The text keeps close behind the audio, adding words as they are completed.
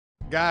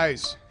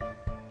Guys.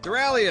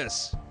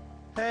 Duralius.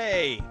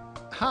 Hey.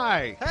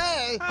 Hi.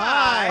 Hey.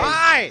 Hi.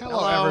 Hi.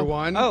 Hello,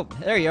 everyone. Oh,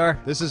 there you are.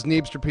 This is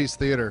NEEBSTERPIECE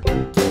Theater.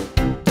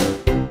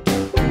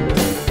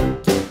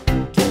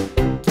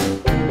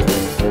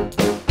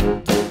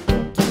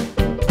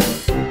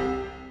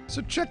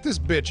 So check this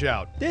bitch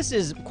out. This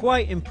is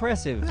quite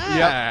impressive.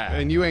 Yep,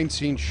 and you ain't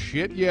seen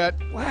shit yet.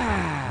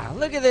 Wow,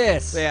 look at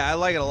this. Yeah, I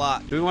like it a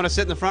lot. Do we want to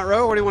sit in the front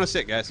row, or where do you want to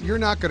sit, guys? You're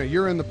not gonna.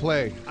 You're in the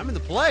play. I'm in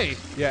the play.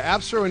 Yeah,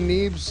 Abstro and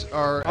Neebs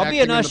are. I'll be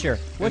acting an usher. in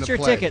What's the your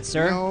play. ticket,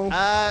 sir? No.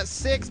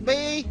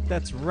 6B.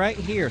 That's right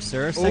here,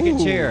 sir. Second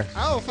Ooh. chair.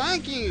 Oh,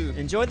 thank you.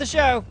 Enjoy the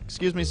show.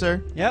 Excuse me,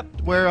 sir.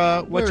 Yep.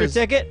 Where What's your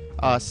ticket?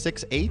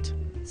 6'8"?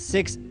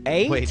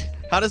 6'8"? Wait,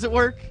 how does it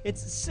work?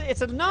 It's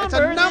a number, It's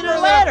a and number then a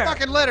and letter. a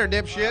fucking letter,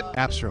 dipshit.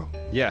 Abstro.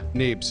 Yeah.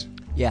 Neebs.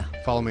 Yeah,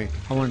 Follow me.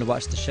 I wanted to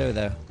watch the show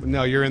though.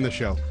 No, you're in the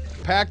show.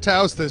 Packed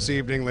house this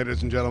evening,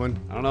 ladies and gentlemen.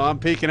 I don't know. I'm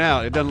peeking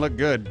out. It doesn't look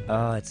good.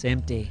 Oh, it's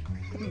empty.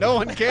 No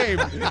one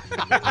came.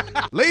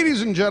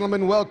 Ladies and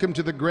gentlemen, welcome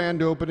to the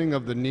grand opening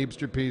of the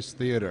NEEBSTERPIECE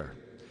Theater.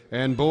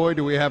 And boy,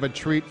 do we have a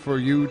treat for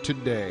you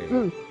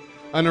today.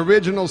 An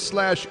original /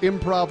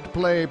 improv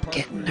play.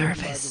 Getting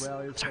nervous.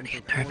 I'm starting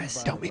to get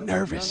nervous. Don't be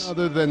nervous. None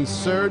other than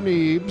Sir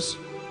Neebs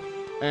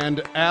and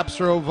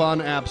Abstro von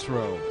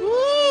Abstro.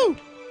 Woo!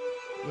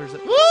 Where's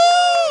it?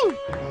 Woo!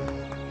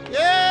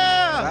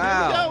 Yeah.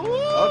 Wow. Here we go.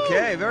 Woo!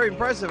 Okay, very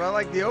impressive. I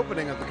like the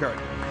opening of the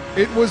curtain.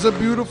 It was a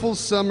beautiful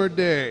summer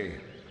day.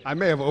 I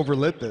may have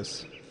overlit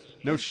this.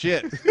 No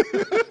shit.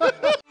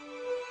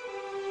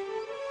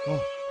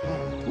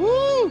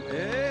 Woo!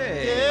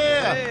 Hey.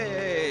 Yeah. Hey.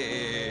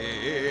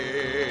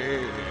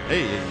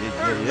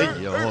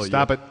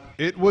 Stop it.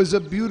 It was a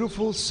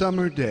beautiful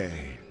summer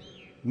day.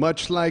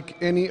 Much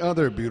like any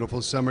other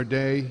beautiful summer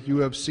day you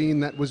have seen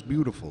that was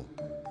beautiful.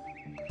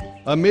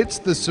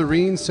 Amidst the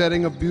serene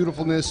setting of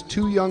beautifulness,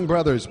 two young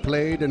brothers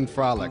played and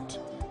frolicked.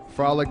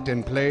 Frolicked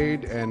and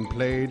played and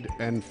played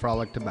and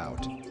frolicked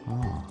about.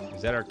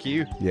 Is that our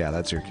cue? Yeah,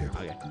 that's your cue.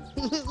 Okay.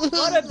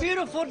 What a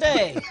beautiful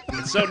day.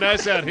 It's so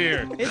nice out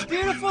here. As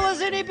beautiful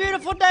as any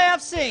beautiful day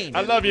I've seen.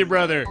 I love you,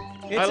 brother.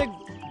 It's a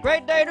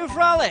great day to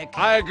frolic.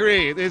 I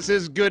agree. This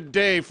is good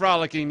day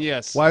frolicking,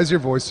 yes. Why is your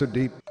voice so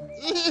deep?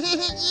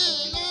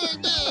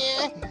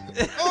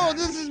 Oh,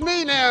 this is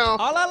me now.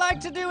 All I like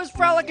to do is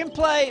frolic and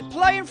play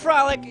and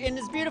frolic in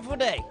this beautiful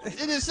day.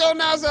 It is so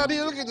nice out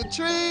here. Look at the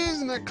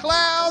trees and the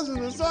clouds and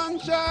the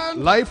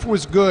sunshine. Life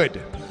was good.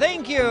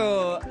 Thank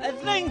you.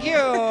 Thank you.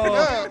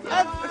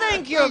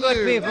 Thank you,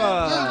 good people.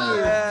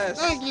 Yes.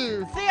 Thank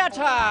you.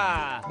 Theater.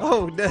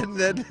 Oh,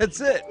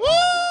 that's it. Woo!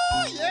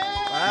 Yeah.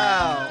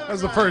 Wow. That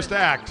was the first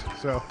act,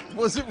 so.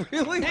 Was it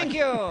really? Thank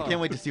you. Can't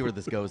wait to see where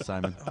this goes,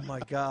 Simon. Oh my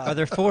God. Are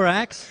there 4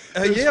 acts?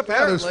 Yeah,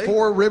 apparently. There's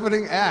 4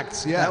 riveting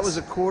acts, yes. That was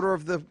a quarter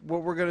of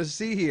what we're gonna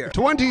see here.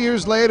 20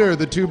 years later,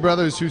 the two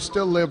brothers who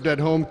still lived at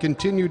home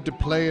continued to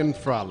play and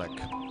frolic.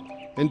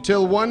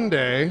 Until one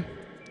day,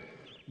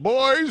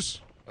 boys,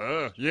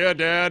 Yeah,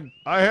 Dad.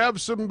 I have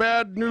some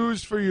bad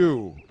news for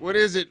you. What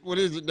is it? What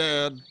is it,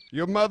 Dad?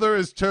 Your mother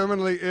is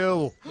terminally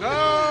ill.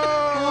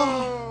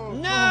 No.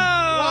 No.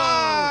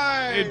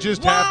 Why? It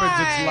just Why?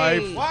 happens, it's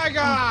life. Why,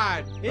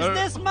 God? Is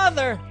this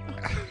mother?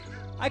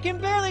 I can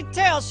barely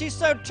tell. She's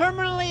so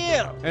terminally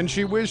ill. And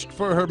she wished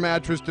for her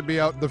mattress to be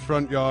out in the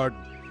front yard.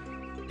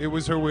 It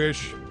was her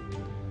wish.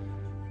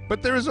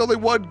 But there is only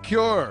one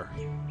cure.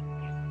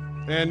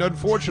 And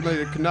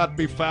unfortunately, it cannot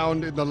be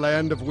found in the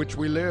land of which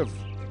we live.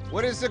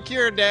 What is the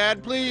cure,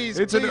 Dad? Please.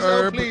 It's please, an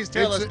herb. Oh, please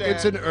tell us, Dad.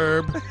 It's an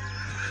herb.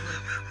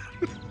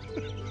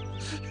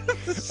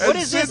 What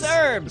is this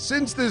herb?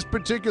 Since this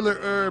particular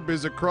herb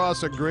is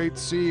across a great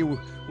sea,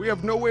 we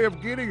have no way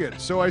of getting it.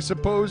 So I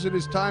suppose it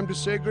is time to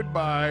say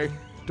goodbye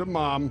to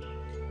Mom.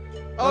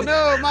 Oh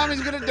no,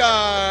 Mommy's gonna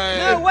die.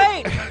 No,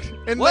 wait.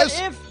 Unless,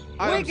 What if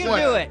I- we can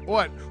what? do it?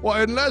 What?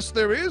 Well, unless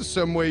there is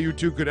some way you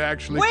two could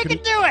actually We can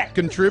do it.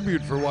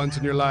 contribute for once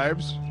in your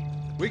lives.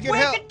 We can We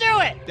help. can do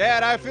it.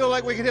 Dad, I feel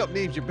like we can help.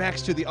 Neebs, your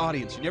back's to the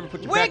audience. You never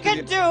put your We back can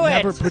to the... do it.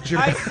 Never put your-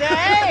 I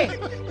say,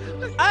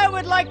 I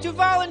would like to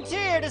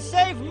volunteer to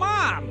save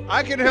Mom.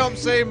 I can help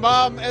save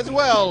Mom as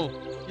well.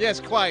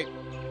 Yes, quite.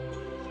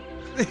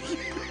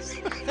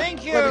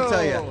 Thank you. Let me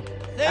tell you.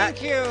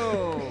 Thank you.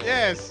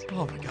 Yes.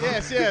 Oh my God.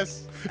 Yes,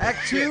 yes.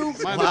 Act 2,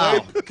 Mind the wow,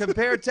 way.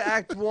 compared to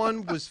Act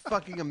 1 was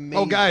fucking amazing.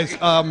 Oh, guys,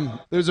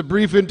 there's a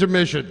brief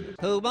intermission.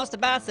 Who wants to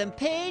buy some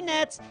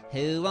peanuts?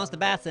 Who wants to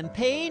buy some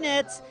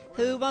peanuts?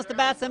 Who wants to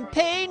buy some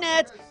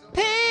peanuts?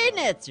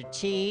 Peanuts are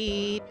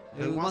cheap.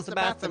 Who wants to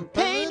buy some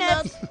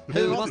peanuts?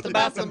 Who wants to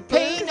buy some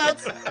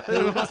peanuts?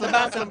 Who wants to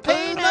buy some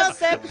peanuts?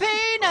 The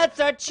peanuts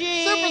are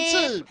cheap. Super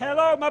cheap.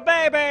 Hello, my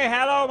baby.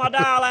 Hello, my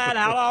darling.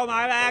 Hello,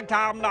 my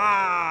ragtime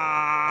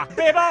da.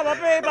 Be-ba-ba,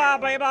 be-ba,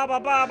 be-ba-ba,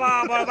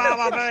 ba-ba,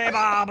 be-ba-ba,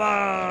 be-ba-ba.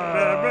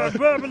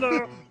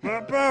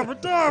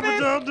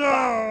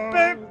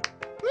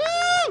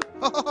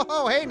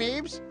 Oh, hey,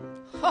 Neebs.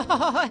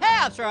 Hey,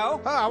 Astro.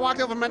 Oh, I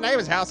walked over to my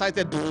neighbor's house. I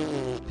said,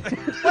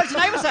 What's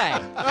your neighbor say?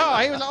 oh,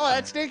 he was, oh,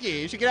 that's stinky.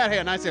 You should get out here.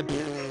 And I said,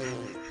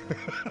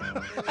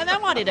 And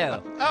then what'd he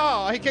do?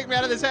 Oh, he kicked me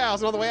out of this house,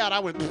 and on the way out, I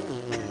went.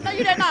 No,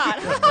 you did not.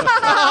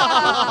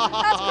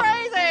 That's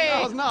crazy.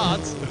 That was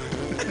nuts.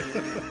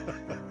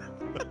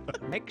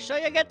 Make sure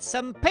you get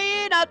some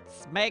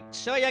peanuts. Make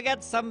sure you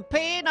get some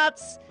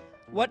peanuts.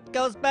 What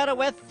goes better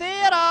with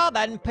theater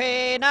than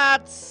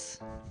peanuts?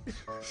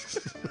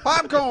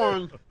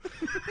 Popcorn.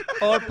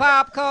 Or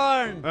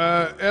popcorn.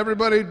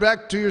 Everybody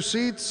back to your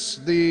seats.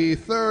 The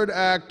third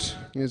act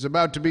is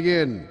about to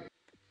begin.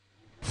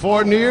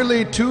 For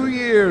nearly 2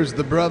 years,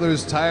 the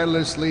brothers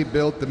tirelessly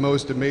built the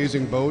most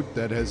amazing boat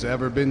that has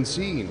ever been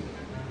seen.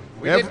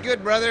 We did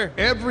good, brother.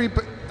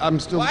 I'm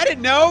still. Well, I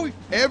didn't know.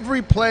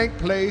 Every plank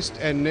placed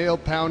and nail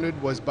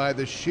pounded was by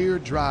the sheer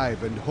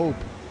drive and hope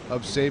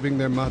of saving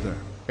their mother.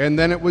 And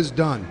then it was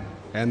done,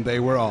 and they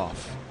were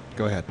off.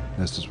 Go ahead,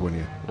 that's just one of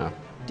you.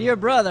 Dear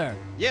brother,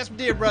 Yes,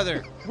 dear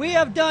brother. we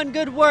have done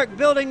good work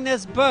building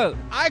this boat.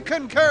 I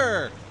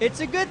concur. It's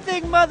a good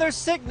thing Mother's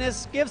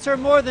sickness gives her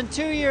more than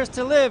 2 years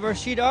to live, or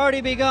she'd already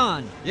be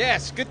gone.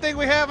 Yes, good thing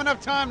we have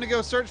enough time to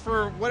go search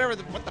for what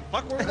the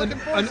fuck we're looking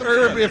for? An Some herb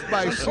sort of- if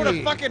by some sort of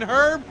sea. fucking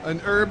herb? An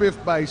herb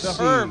if by sea.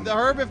 The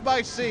herb if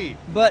by sea.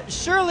 But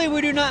surely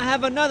we do not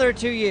have another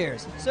 2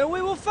 years, so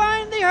we will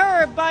find the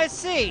herb by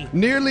sea.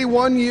 Nearly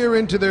 1 year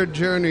into their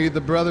journey,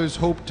 the brothers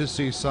hoped to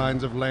see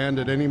signs of land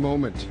at any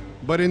moment.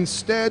 But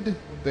instead,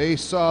 they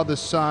saw the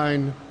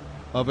sign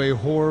of a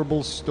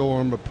horrible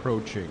storm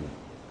approaching.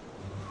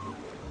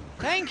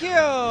 Thank you.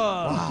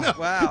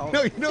 Wow.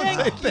 No, you don't say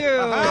Thank you.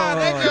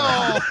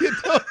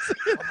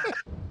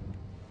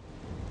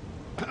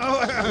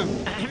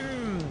 Thank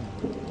you.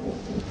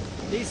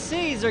 These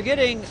seas are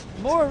getting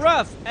more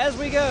rough as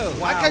we go.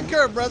 I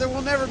concur, brother.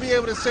 We'll never be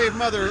able to save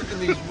Mother in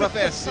these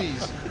rough-ass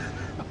seas.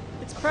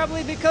 It's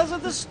probably because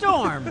of the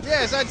storm.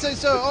 Yes, I'd say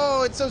so.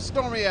 Oh, it's so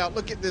stormy out.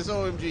 Look at this,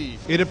 OMG.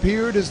 It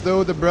appeared as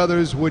though the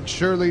brothers would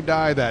surely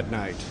die that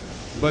night.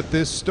 But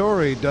this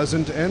story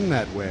doesn't end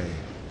that way.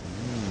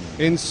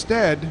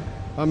 Instead,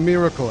 a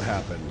miracle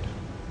happened.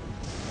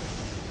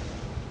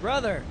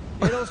 Brother,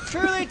 it'll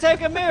truly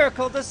take a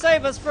miracle to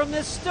save us from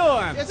this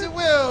storm. Yes, it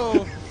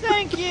will.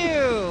 Thank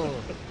you.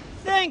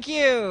 Thank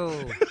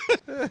you.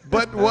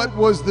 But what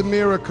was the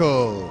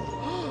miracle?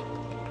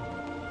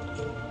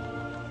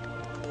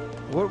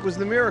 What was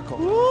the miracle?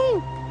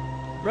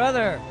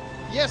 Brother,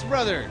 Yes,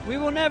 brother. we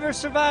will never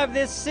survive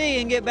this sea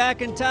and get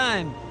back in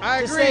time I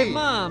to agree. save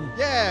Mom.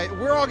 Yeah,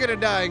 we're all gonna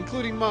die,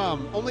 including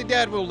Mom. Only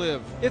Dad will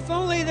live. If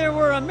only there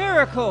were a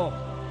miracle.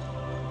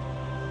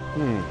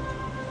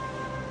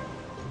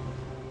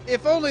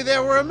 If only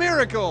there were a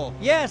miracle.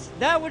 Yes,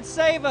 that would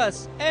save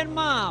us and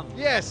Mom.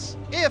 Yes,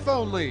 if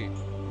only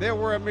there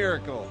were a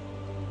miracle.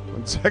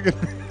 1 second.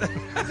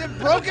 Is it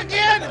broke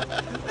again?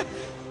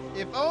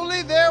 If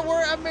only there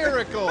were a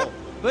miracle.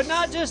 But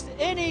not just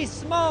any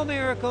small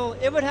miracle,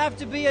 it would have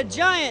to be a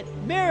giant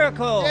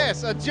miracle.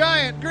 Yes, a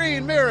giant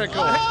green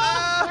miracle. Hey!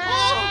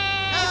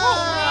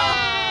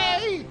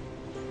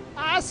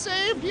 I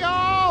saved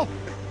y'all!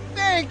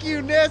 Thank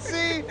you,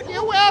 Nessie.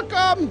 You're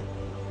welcome!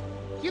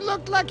 You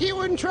looked like you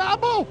were in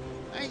trouble!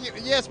 Thank you.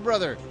 Yes,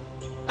 brother.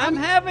 I'm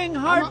having a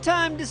hard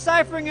time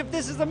deciphering if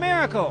this is a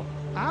miracle.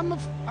 I'm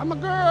a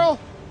girl.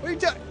 What are you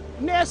talking?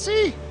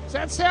 Nessie, does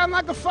that sound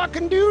like a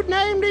fucking dude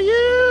name to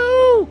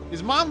you?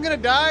 Is Mom gonna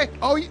die?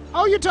 Oh,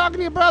 you're talking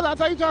to your brother. I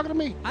thought you were talking to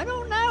me. I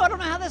don't know. I don't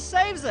know how this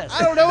saves us.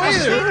 I don't know I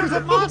see either. there's a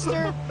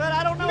monster, but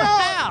I don't know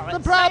how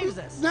it saves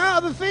us. No,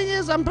 the thing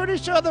is, I'm pretty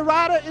sure the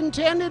writer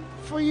intended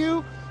for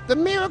you the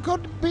miracle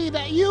to be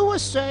that you were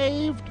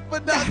saved.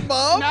 But not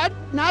Mom?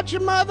 Not your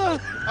mother.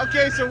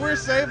 Okay, so we're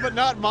saved, but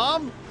not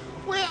Mom?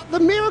 Well, the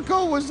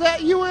miracle was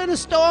that you were in a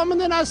storm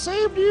and then I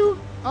saved you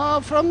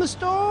from the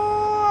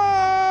storm.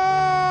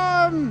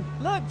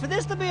 Look, for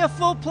this to be a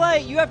full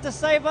plate, you have to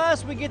save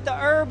us. We get the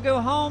herb,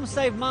 go home,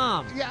 save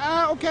Mom.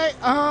 Yeah, okay.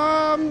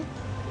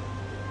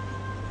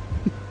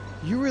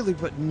 You really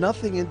put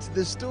nothing into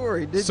this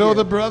story, did you? So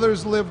the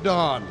brothers lived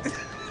on.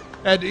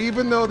 And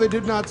even though they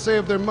did not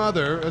save their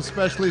mother,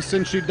 especially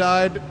since she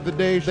died the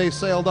day they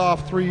sailed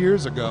off 3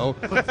 years ago,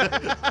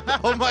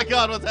 Oh my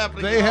God, what's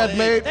happening? they had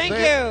made. Thank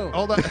they- you.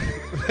 Hold on.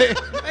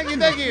 Thank you,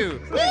 thank you.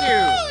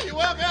 Thank you. You're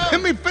welcome.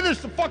 Let me finish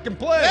the fucking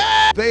play.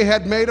 They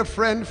had made a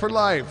friend for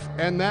life,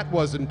 and that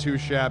wasn't too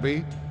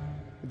shabby.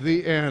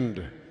 The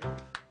end.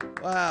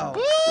 Wow.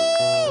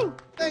 Woo!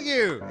 Thank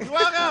you. You're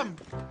welcome.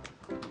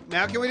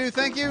 Now can we do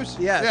thank yous?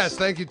 Yes. Yes,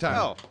 thank you, Tom.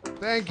 Oh.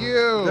 Thank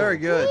you. Very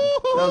good.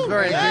 That was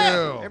very Thank nice.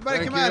 you. Everybody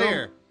Thank come out you.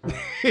 here.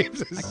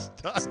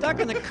 Stuck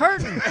in the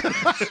curtain.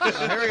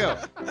 Here we go.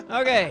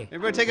 Okay.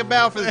 Everybody take a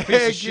bow for this piece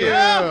of Thank shit. you.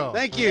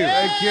 Thank you.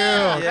 Thank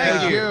you.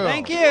 Thank you.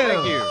 Thank you.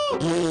 Thank you.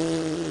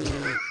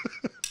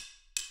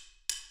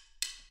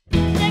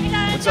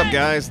 What's up,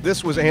 guys?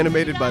 This was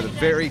animated by the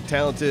very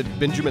talented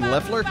Benjamin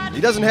Leffler. He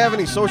doesn't have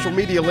any social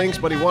media links,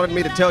 but he wanted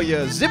me to tell you,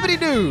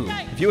 zippity-doo!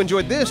 If you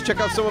enjoyed this,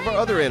 check out some of our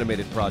other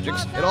animated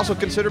projects, and also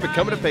consider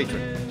becoming a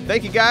patron.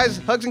 Thank you, guys.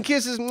 Hugs and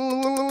kisses.